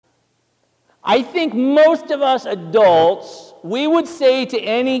I think most of us adults, we would say to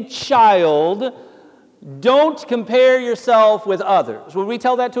any child, don't compare yourself with others. Would we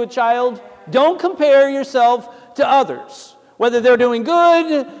tell that to a child? Don't compare yourself to others. Whether they're doing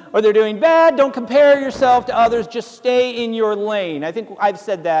good or they're doing bad, don't compare yourself to others. Just stay in your lane. I think I've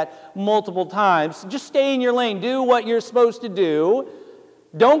said that multiple times. Just stay in your lane. Do what you're supposed to do.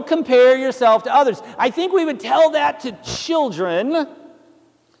 Don't compare yourself to others. I think we would tell that to children,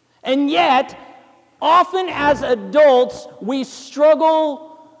 and yet, often as adults, we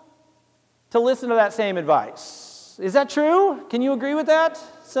struggle to listen to that same advice. Is that true? Can you agree with that?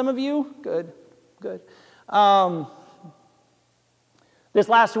 Some of you? Good. This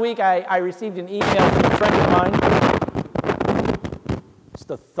last week, I received an email from a friend of mine. It's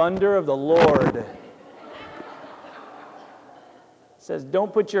the thunder of the Lord. It says,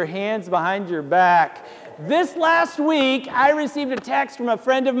 don't put your hands behind your back. This last week, I received a text from a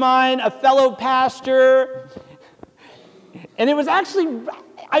friend of mine, a fellow pastor, and it was actually,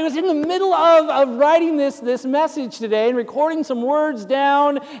 I was in the middle of writing this message today and recording some words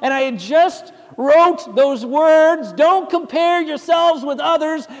down, and I had just wrote those words, don't compare yourselves with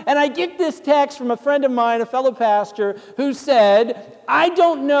others, and I get this text from a friend of mine, a fellow pastor, who said, I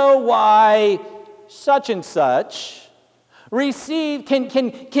don't know why such and such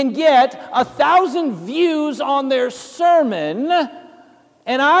can get 1,000 views on their sermon,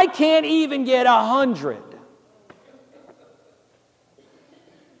 and I can't even get 100.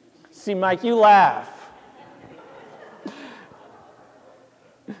 See, Mike, you laugh.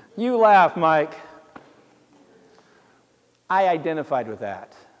 You laugh, Mike. I identified with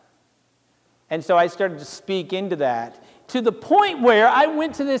that. And so I started to speak into that, to the point where I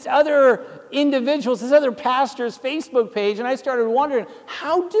went to this other pastor's Facebook page, and I started wondering,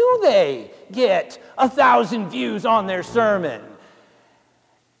 how do they get 1,000 views on their sermon?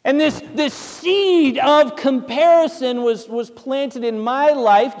 And this seed of comparison was planted in my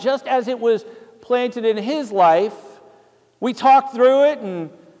life, just as it was planted in his life. We talked through it, and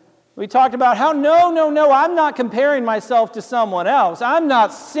we talked about how, no, I'm not comparing myself to someone else. I'm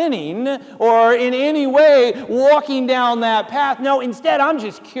not sinning or in any way walking down that path. No, instead, I'm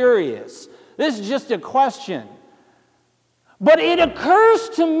just curious. This is just a question. But it occurs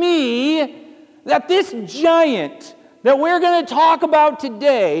to me that this giant that we're going to talk about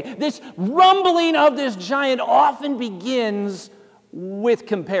today, this rumbling of this giant often begins with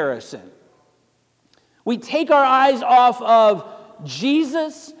comparison. We take our eyes off of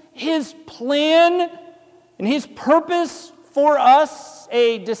Jesus, His plan, and His purpose for us,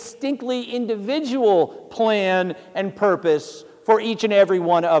 a distinctly individual plan and purpose for each and every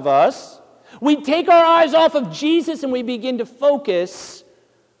one of us. We take our eyes off of Jesus and we begin to focus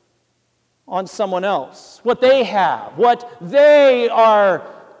on someone else, what they have, what they are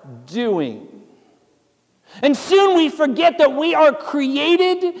doing. And soon we forget that we are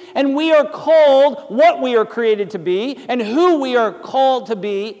created and we are called what we are created to be and who we are called to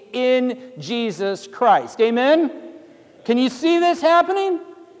be in Jesus Christ. Amen? Can you see this happening?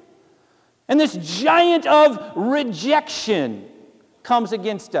 And this giant of rejection comes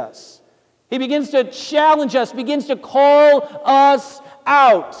against us. He begins to challenge us, begins to call us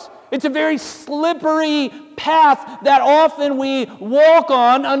out. It's a very slippery path that often we walk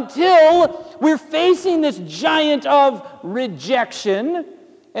on until we're facing this giant of rejection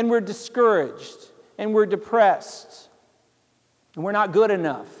and we're discouraged and we're depressed and we're not good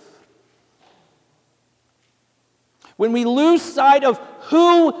enough. When we lose sight of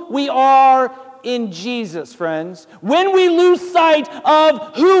who we are in Jesus, friends, when we lose sight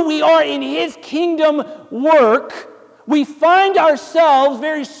of who we are in His kingdom work, we find ourselves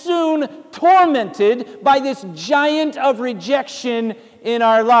very soon tormented by this giant of rejection in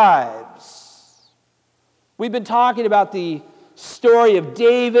our lives. We've been talking about the story of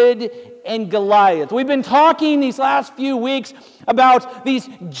David and Goliath. We've been talking these last few weeks about these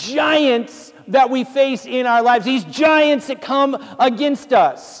giants that we face in our lives, these giants that come against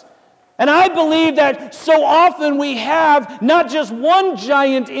us. And I believe that so often we have not just one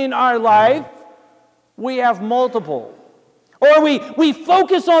giant in our life, we have multiple. Or we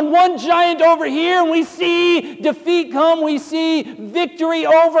focus on one giant over here and we see defeat come, we see victory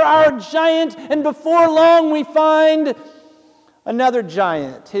over our giant, and before long we find another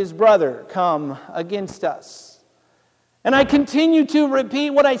giant, his brother, come against us. And I continue to repeat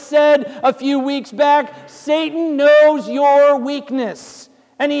what I said a few weeks back. Satan knows your weakness,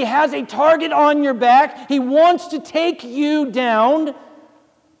 and he has a target on your back. He wants to take you down,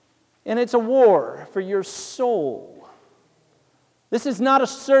 and it's a war for your soul. This is not a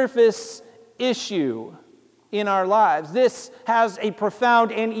surface issue. in our lives. This has a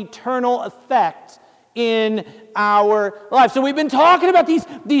profound and eternal effect in our lives. So we've been talking about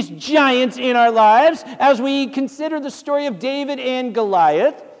these giants in our lives as we consider the story of David and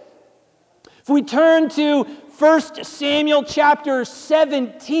Goliath. If we turn to 1 Samuel chapter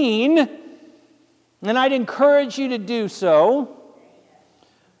 17, and I'd encourage you to do so.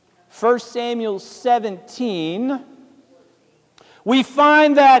 1 Samuel 17, we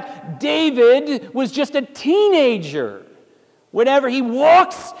find that David was just a teenager whenever he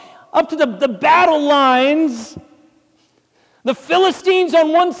walks up to the battle lines. The Philistines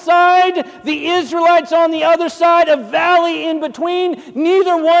on one side, the Israelites on the other side, a valley in between.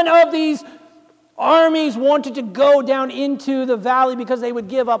 Neither one of these armies wanted to go down into the valley because they would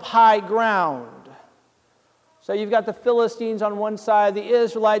give up high ground. So you've got the Philistines on one side, the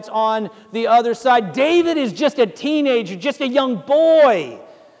Israelites on the other side. David is just a teenager, just a young boy.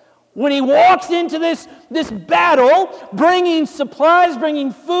 When he walks into this battle, bringing supplies,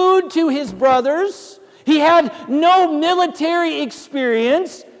 bringing food to his brothers, he had no military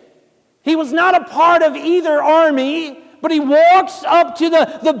experience. He was not a part of either army, but he walks up to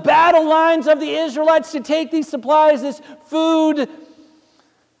the battle lines of the Israelites to take these supplies, this food,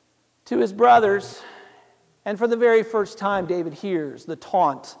 to his brothers. And for the very first time, David hears the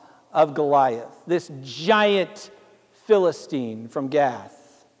taunt of Goliath, this giant Philistine from Gath.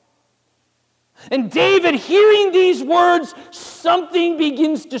 And David, hearing these words, something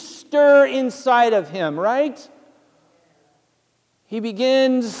begins to stir inside of him, right? He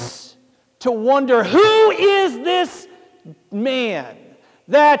begins to wonder, who is this man?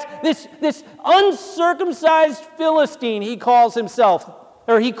 That this uncircumcised Philistine, he calls himself,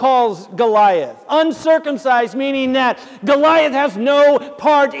 or he calls Goliath. Uncircumcised, meaning that Goliath has no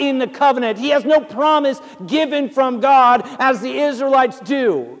part in the covenant. He has no promise given from God as the Israelites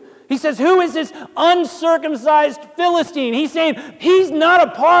do. He says, who is this uncircumcised Philistine? He's saying he's not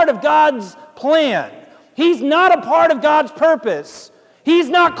a part of God's plan. He's not a part of God's purpose. He's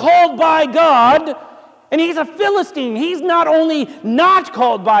not called by God, and he's a Philistine. He's not only not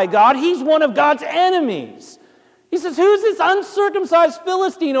called by God, he's one of God's enemies. He says, who's this uncircumcised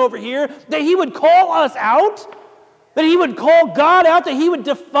Philistine over here that he would call us out? That he would call God out? That he would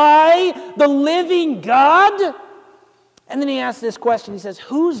defy the living God? And then he asks this question. He says,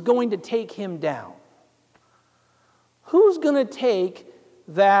 who's going to take him down? Who's going to take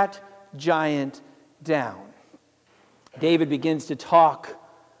that giant down? David begins to talk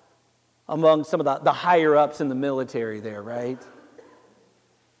among some of the higher-ups in the military there, right?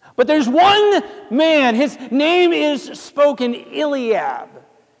 But there's one man, his name is spoken, Eliab.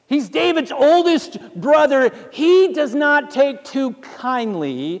 He's David's oldest brother. He does not take too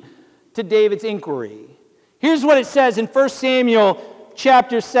kindly to David's inquiry. Here's what it says in 1 Samuel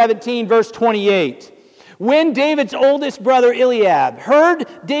chapter 17, verse 28. When David's oldest brother Eliab heard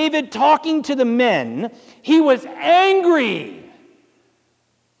David talking to the men, he was angry.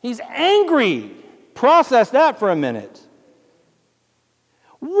 He's angry. Process that for a minute.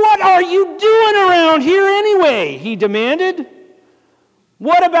 What are you doing around here anyway? He demanded.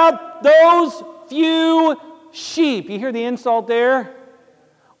 What about those few sheep? You hear the insult there?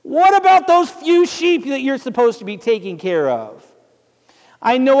 What about those few sheep that you're supposed to be taking care of?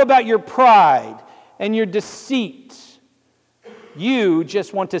 I know about your pride and your deceit. You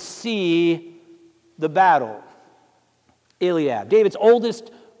just want to see the battle. Eliab, David's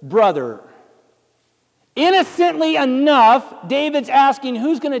oldest brother. Innocently enough, David's asking,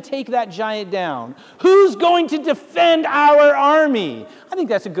 who's going to take that giant down? Who's going to defend our army? I think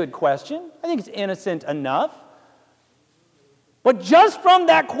that's a good question. I think it's innocent enough. But just from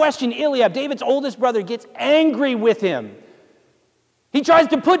that question, Eliab, David's oldest brother, gets angry with him. He tries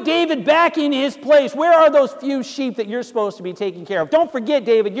to put David back in his place. Where are those few sheep that you're supposed to be taking care of? Don't forget,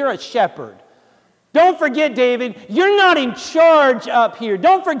 David, you're a shepherd. Don't forget, David, you're not in charge up here.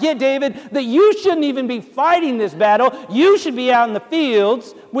 Don't forget, David, that you shouldn't even be fighting this battle. You should be out in the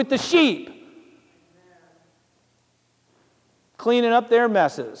fields with the sheep, cleaning up their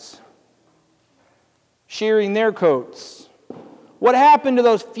messes, shearing their coats. What happened to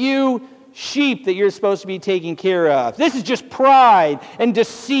those few sheep that you're supposed to be taking care of? This is just pride and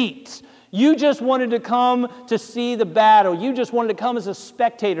deceit. You just wanted to come to see the battle. You just wanted to come as a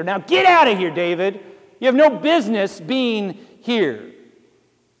spectator. Now get out of here, David. You have no business being here.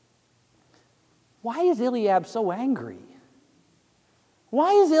 Why is Eliab so angry?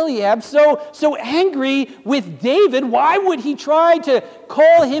 Why is Eliab so angry with David? Why would he try to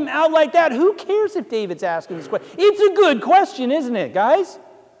call him out like that? Who cares if David's asking this question? It's a good question, isn't it, guys?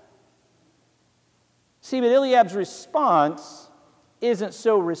 See, but Eliab's response isn't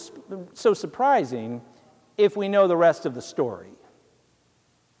so surprising, if we know the rest of the story.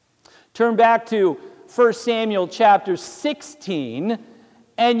 Turn back to 1 Samuel chapter 16,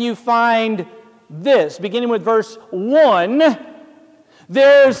 and you find this, beginning with verse 1.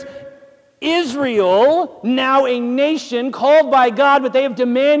 There's Israel, now a nation called by God, but they have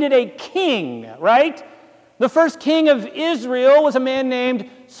demanded a king, right? The first king of Israel was a man named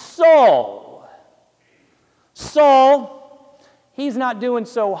Saul. Saul, he's not doing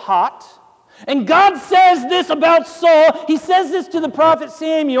so hot. And God says this about Saul. He says this to the prophet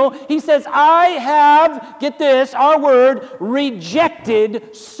Samuel. He says, I have, get this, our word,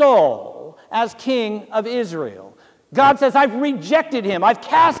 rejected Saul as king of Israel. God says, I've rejected him. I've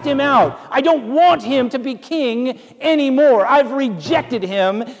cast him out. I don't want him to be king anymore. I've rejected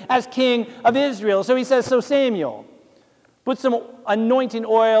him as king of Israel. So he says, so Samuel, put some anointing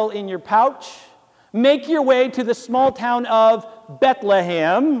oil in your pouch. Make your way to the small town of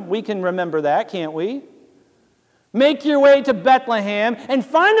Bethlehem. We can remember that, can't we? Make your way to Bethlehem and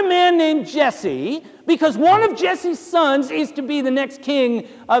find a man named Jesse, because one of Jesse's sons is to be the next king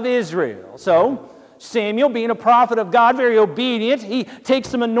of Israel. So Samuel, being a prophet of God, very obedient, he takes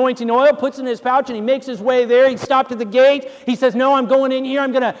some anointing oil, puts it in his pouch, and he makes his way there. He stopped at the gate. He says, no, I'm going in here.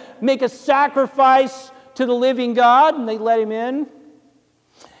 I'm going to make a sacrifice to the living God. And they let him in.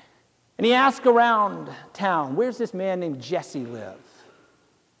 And he asked around town, where's this man named Jesse live?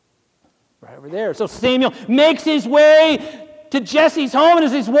 Right over there. So Samuel makes his way to Jesse's home, and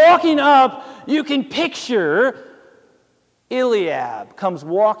as he's walking up, you can picture Eliab comes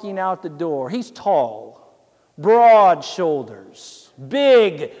walking out the door. He's tall, broad shoulders,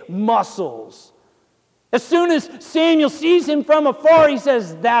 big muscles. As soon as Samuel sees him from afar, he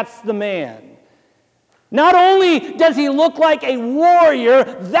says, that's the man. Not only does he look like a warrior,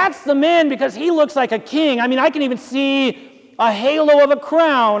 that's the man because he looks like a king. I mean, I can even see a halo of a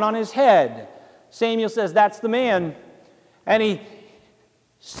crown on his head. Samuel says, that's the man. And he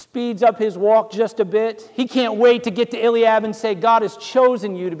speeds up his walk just a bit. He can't wait to get to Eliab and say, God has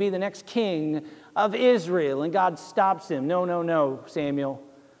chosen you to be the next king of Israel. And God stops him. No, Samuel.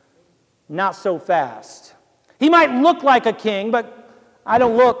 Not so fast. He might look like a king, but I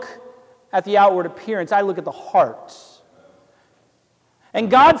don't look at the outward appearance. I look at the heart.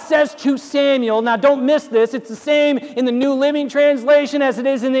 And God says to Samuel, now don't miss this, it's the same in the New Living Translation as it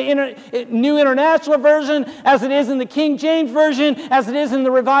is in the New International Version, as it is in the King James Version, as it is in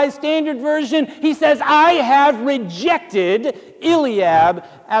the Revised Standard Version. He says, I have rejected Eliab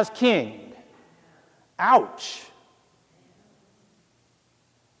as king. Ouch.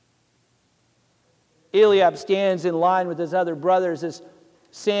 Eliab stands in line with his other brothers as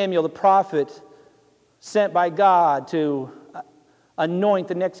Samuel, the prophet, sent by God to anoint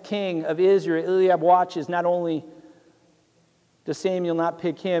the next king of Israel. Eliab watches. Not only does Samuel not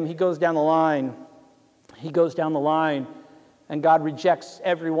pick him, he goes down the line. And God rejects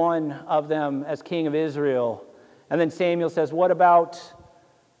every one of them as king of Israel. And then Samuel says, what about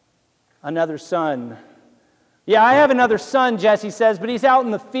another son? Yeah, I have another son, Jesse says, but he's out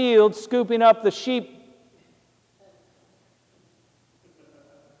in the field scooping up the sheep.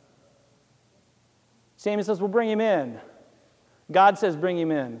 Samuel says, well, bring him in. God says, bring him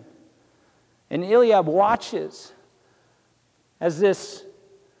in. And Eliab watches as this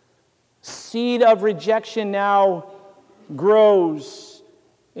seed of rejection now grows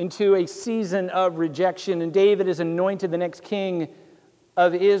into a season of rejection. And David is anointed the next king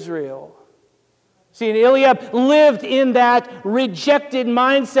of Israel. See, and Eliab lived in that rejected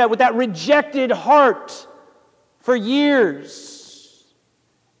mindset, with that rejected heart for years.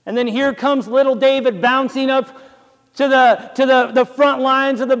 And then here comes little David bouncing up to the front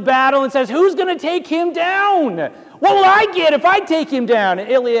lines of the battle and says, who's going to take him down? What will I get if I take him down?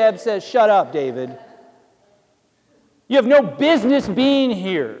 And Eliab says, shut up, David. You have no business being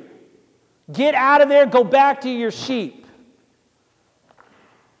here. Get out of there, go back to your sheep.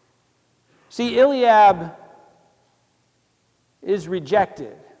 See, Eliab is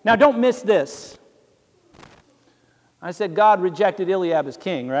rejected. Now, don't miss this. I said God rejected Eliab as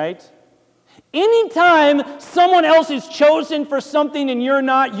king, right? Anytime someone else is chosen for something and you're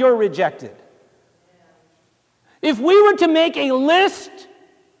not, you're rejected. If we were to make a list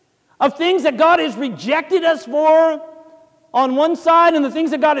of things that God has rejected us for on one side and the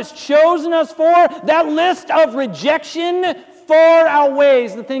things that God has chosen us for, that list of rejection far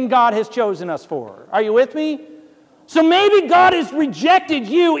outweighs the thing God has chosen us for. Are you with me? So maybe God has rejected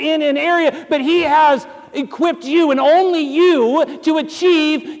you in an area, but He has equipped you and only you to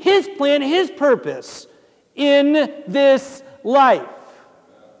achieve His plan, His purpose in this life.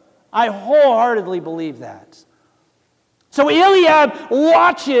 I wholeheartedly believe that. So Eliab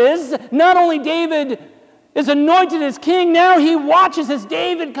watches not only David is anointed as king. Now he watches as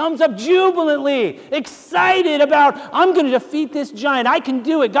David comes up jubilantly, excited about, I'm going to defeat this giant. I can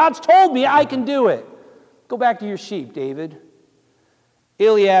do it. God's told me I can do it. Go back to your sheep, David.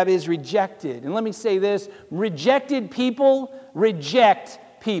 Eliab is rejected. And let me say this, rejected people reject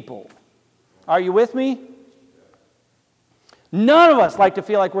people. Are you with me? None of us like to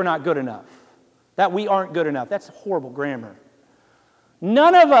feel like we're not good enough, that we aren't good enough. That's horrible grammar.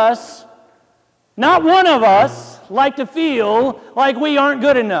 None of us, not one of us, like to feel like we aren't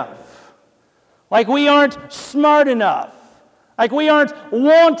good enough, like we aren't smart enough, like we aren't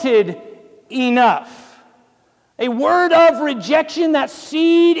wanted enough. A word of rejection, that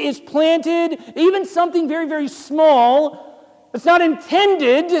seed is planted, even something very, very small, it's not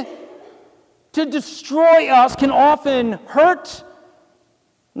intended to destroy us, can often hurt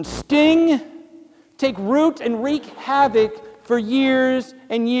and sting, take root and wreak havoc for years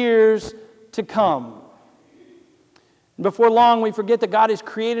and years to come. And before long, we forget that God has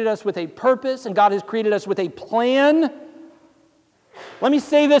created us with a purpose and God has created us with a plan. Let me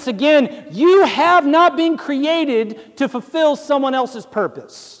say this again. You have not been created to fulfill someone else's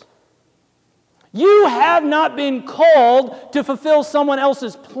purpose. You have not been called to fulfill someone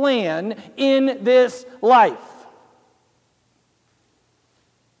else's plan in this life.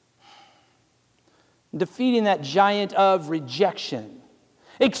 Defeating that giant of rejection,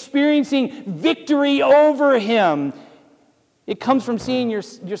 experiencing victory over him, it comes from seeing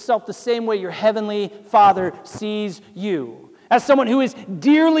yourself the same way your heavenly Father sees you. As someone who is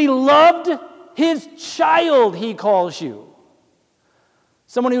dearly loved, his child, he calls you.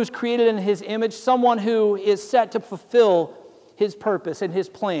 Someone who is created in his image, someone who is set to fulfill his purpose and his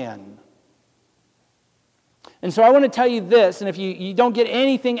plan. And so I want to tell you this, and if you don't get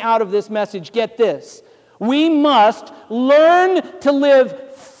anything out of this message, get this. We must learn to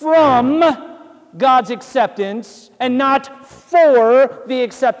live from God's acceptance and not for the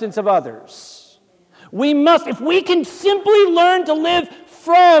acceptance of others. We must, if we can simply learn to live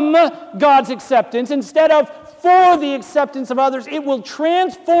from God's acceptance instead of for the acceptance of others, it will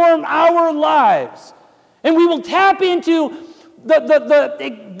transform our lives. And we will tap into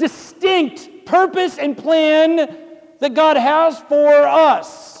the distinct purpose and plan that God has for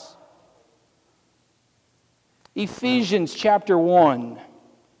us. Ephesians chapter 1.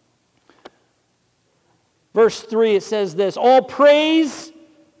 Verse 3, it says this, all praise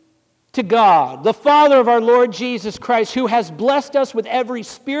to God, the Father of our Lord Jesus Christ, who has blessed us with every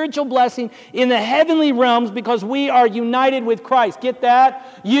spiritual blessing in the heavenly realms because we are united with Christ. Get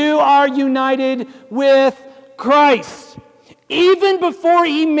that? You are united with Christ. Even before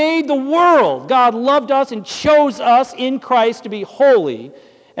he made the world, God loved us and chose us in Christ to be holy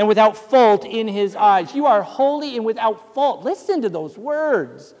and without fault in his eyes. You are holy and without fault. Listen to those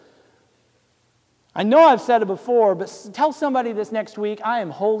words. I know I've said it before, but tell somebody this next week, I am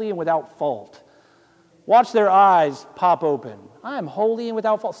holy and without fault. Watch their eyes pop open. I am holy and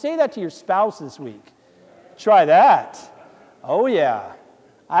without fault. Say that to your spouse this week. Try that. Oh yeah,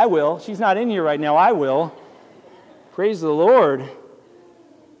 I will. She's not in here right now. I will. Praise the Lord.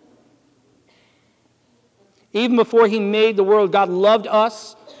 Even before he made the world, God loved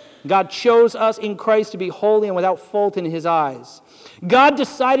us. God chose us in Christ to be holy and without fault in his eyes. God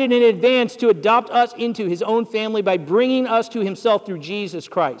decided in advance to adopt us into his own family by bringing us to himself through Jesus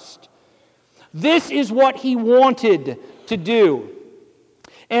Christ. This is what he wanted to do.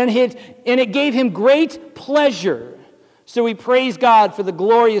 And it gave him great pleasure. So we praise God for the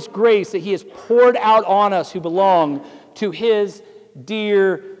glorious grace that he has poured out on us who belong to his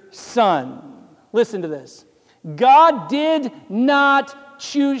dear Son. Listen to this. God did not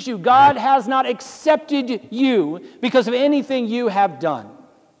choose you. God has not accepted you because of anything you have done.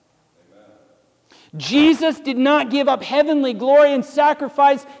 Amen. Jesus did not give up heavenly glory and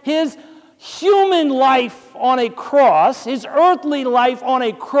sacrifice his human life on a cross, his earthly life on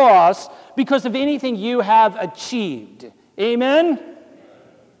a cross, because of anything you have achieved. Amen?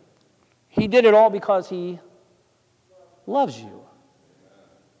 He did it all because he loves you.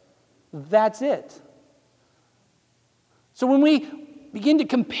 That's it. So when we begin to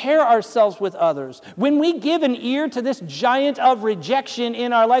compare ourselves with others, when we give an ear to this giant of rejection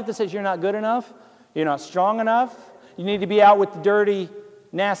in our life that says you're not good enough, you're not strong enough, you need to be out with the dirty,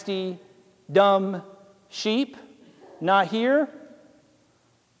 nasty, dumb sheep, not here,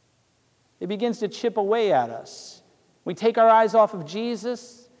 it begins to chip away at us. We take our eyes off of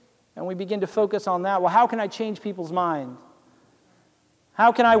Jesus and we begin to focus on that. Well, how can I change people's mind?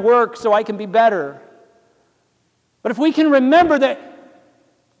 How can I work so I can be better? But if we can remember that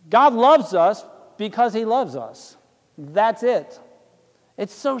God loves us because he loves us. That's it.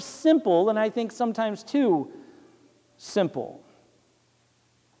 It's so simple, and I think sometimes too simple.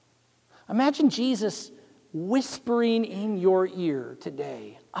 Imagine Jesus whispering in your ear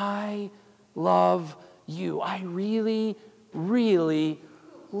today, I love you. I really, really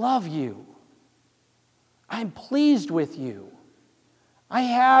love you. I'm pleased with you. I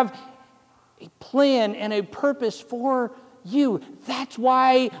have a plan and a purpose for you. That's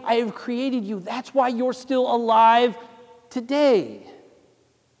why I have created you. That's why you're still alive today.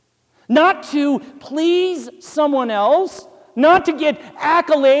 Not to please someone else, not to get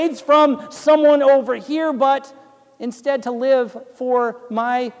accolades from someone over here, but instead to live for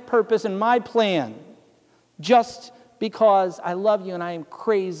my purpose and my plan, just because I love you and I am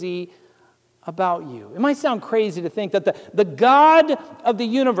crazy about you. It might sound crazy to think that the God of the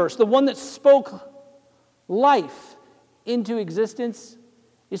universe, the one that spoke life into existence,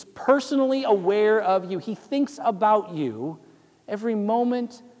 is personally aware of you. He thinks about you every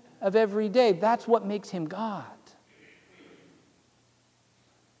moment of every day. That's what makes him God.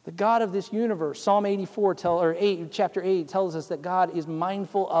 The God of this universe, Psalm 84, chapter 8 tells us that God is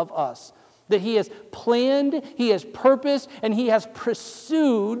mindful of us, that he has planned, he has purposed, and he has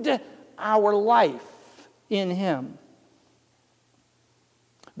pursued our life in him.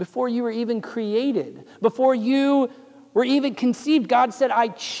 Before you were even created, before you were even conceived, God said, I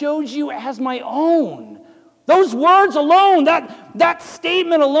chose you as my own. Those words alone, that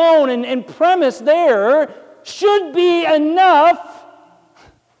statement alone and premise there should be enough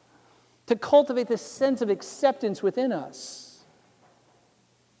to cultivate this sense of acceptance within us.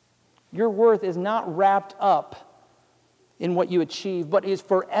 Your worth is not wrapped up in what you achieve, but is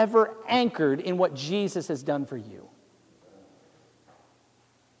forever anchored in what Jesus has done for you.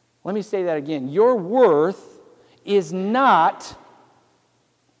 Let me say that again. Your worth is not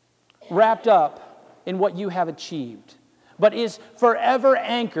wrapped up in what you have achieved, but is forever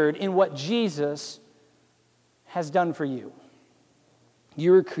anchored in what Jesus has done for you.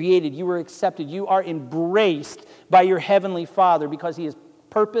 You were created, you were accepted, you are embraced by your heavenly Father because he has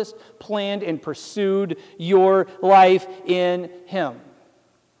purposed, planned, and pursued your life in him.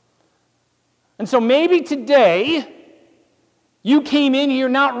 And so maybe today you came in here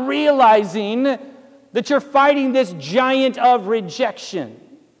not realizing that you're fighting this giant of rejection.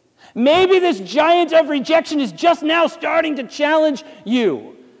 Maybe this giant of rejection is just now starting to challenge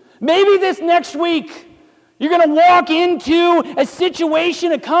you. Maybe this next week you're going to walk into a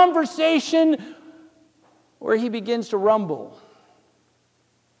situation, a conversation where he begins to rumble.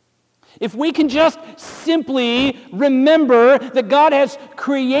 If we can just simply remember that God has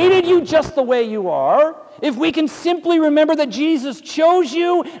created you just the way you are, if we can simply remember that Jesus chose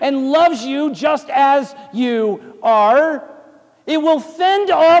you and loves you just as you are, it will fend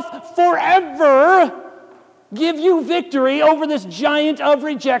off forever, give you victory over this giant of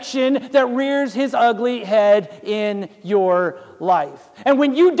rejection that rears his ugly head in your life. And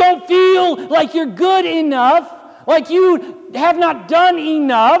when you don't feel like you're good enough, like you have not done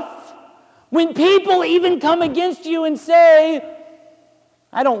enough, when people even come against you and say,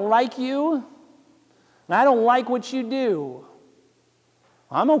 I don't like you, and I don't like what you do,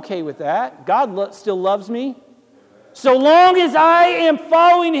 I'm okay with that. God still loves me. So long as I am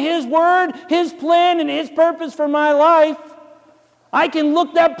following his word, his plan, and his purpose for my life, I can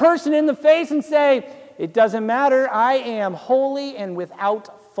look that person in the face and say, it doesn't matter. I am holy and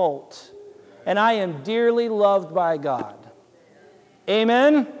without fault. And I am dearly loved by God.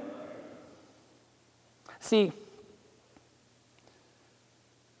 Amen? See,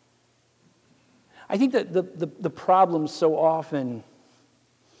 I think that the problem so often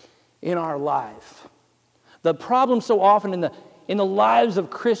in our life, the problem so often in the lives of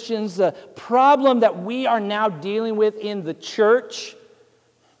Christians, the problem that we are now dealing with in the church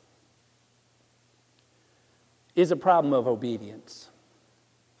is a problem of obedience.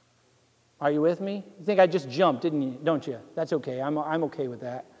 Are you with me? You think I just jumped, didn't you? Don't you? That's okay. I'm okay with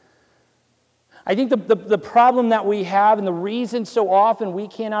that. I think the problem that we have and the reason so often we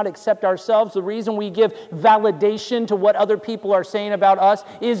cannot accept ourselves, the reason we give validation to what other people are saying about us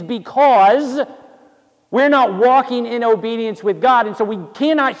is because we're not walking in obedience with God, and so we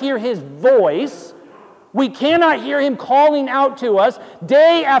cannot hear his voice. We cannot hear him calling out to us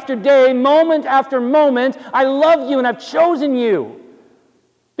day after day, moment after moment, I love you and I've chosen you.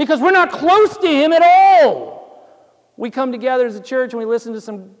 Because we're not close to him at all. We come together as a church and we listen to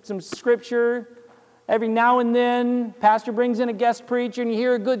some scripture. Every now and then, pastor brings in a guest preacher and you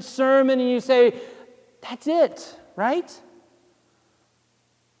hear a good sermon and you say, that's it, right?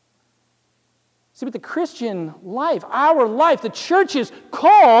 See, but the Christian life, our life, the church's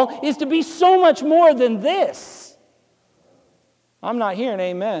call is to be so much more than this. I'm not hearing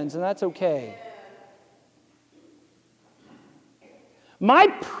amens, and that's okay. My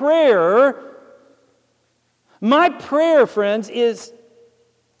prayer, friends, is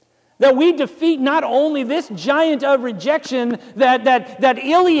that we defeat not only this giant of rejection that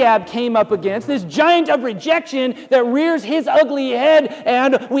Eliab came up against, this giant of rejection that rears his ugly head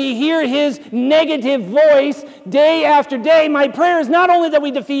and we hear his negative voice day after day. My prayer is not only that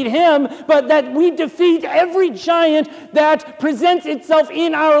we defeat him, but that we defeat every giant that presents itself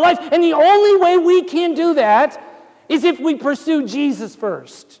in our lives. And the only way we can do that is if we pursue Jesus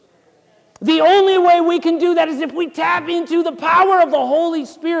first. The only way we can do that is if we tap into the power of the Holy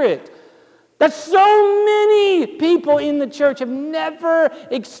Spirit that so many people in the church have never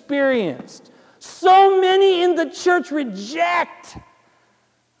experienced. So many in the church reject.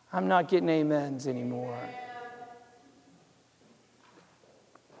 I'm not getting amens anymore.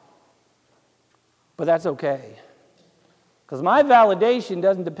 But that's okay. Because my validation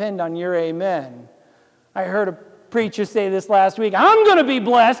doesn't depend on your amen. I heard a preacher say this last week. I'm going to be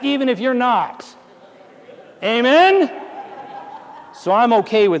blessed even if you're not. Amen? So I'm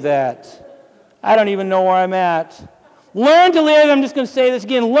okay with that. I don't even know where I'm at. Learn to live, I'm just going to say this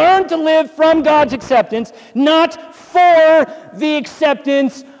again, learn to live from God's acceptance, not for the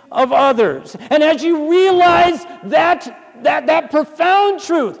acceptance of others. And as you realize that profound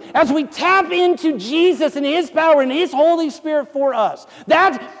truth, as we tap into Jesus and His power and His Holy Spirit for us,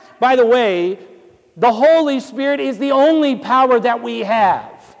 that, by the way, the Holy Spirit is the only power that we have.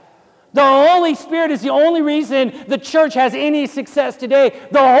 The Holy Spirit is the only reason the church has any success today.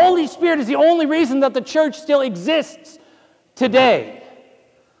 The Holy Spirit is the only reason that the church still exists today.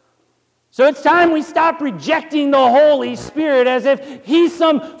 So it's time we stop rejecting the Holy Spirit as if He's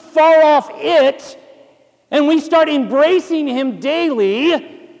some far-off it, and we start embracing Him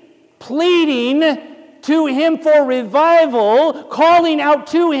daily, pleading to Him for revival, calling out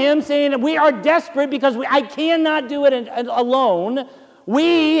to Him, saying we are desperate because I cannot do it alone.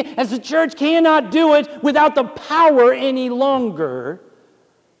 We, as the church, cannot do it without the power any longer.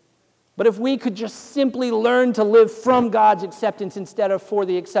 But if we could just simply learn to live from God's acceptance instead of for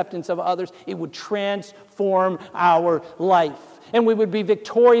the acceptance of others, it would transform our life. And we would be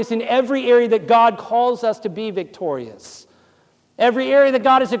victorious in every area that God calls us to be victorious. Every area that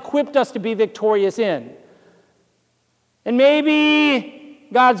God has equipped us to be victorious in. And maybe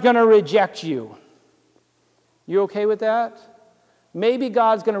God's going to reject you. You okay with that? Maybe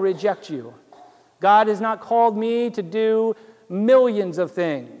God's going to reject you. God has not called me to do millions of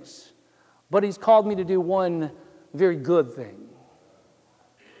things, but He's called me to do one very good thing.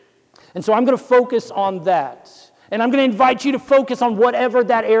 And so I'm going to focus on that. And I'm going to invite you to focus on whatever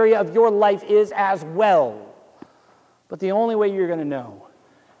that area of your life is as well. But the only way you're going to know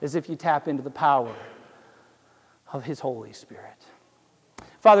is if you tap into the power of His Holy Spirit.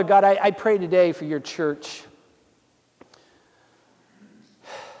 Father God, I pray today for your church.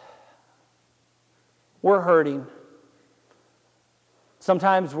 We're hurting.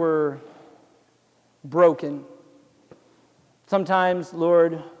 Sometimes we're broken. Sometimes,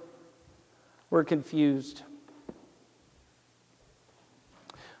 Lord, we're confused.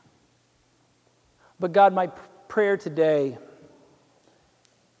 But God, my prayer today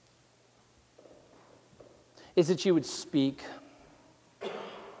is that you would speak.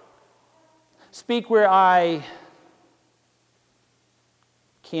 Speak where I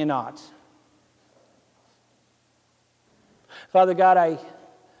cannot. Father God, I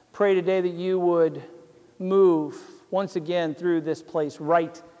pray today that you would move once again through this place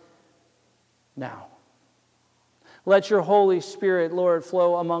right now. Let your Holy Spirit, Lord,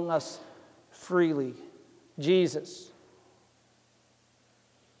 flow among us freely. Jesus.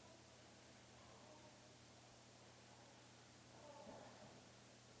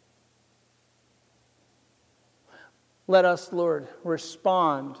 Let us, Lord,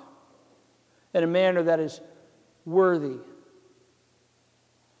 respond in a manner that is worthy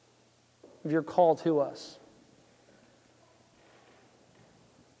of your call to us.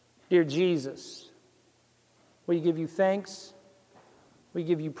 Dear Jesus, we give you thanks, we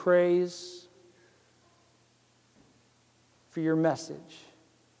give you praise for your message,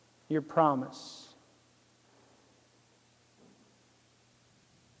 your promise.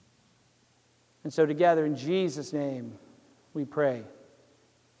 And so together in Jesus' name we pray.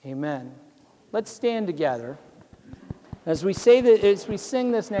 Amen. Let's stand together as we sing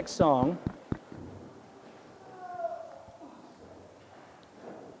this next song.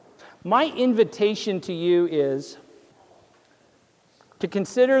 My invitation to you is to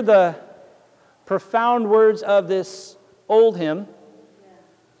consider the profound words of this old hymn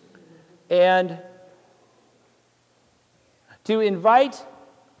and to invite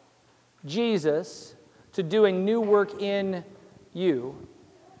Jesus to do a new work in you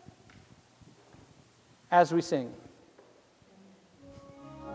as we sing.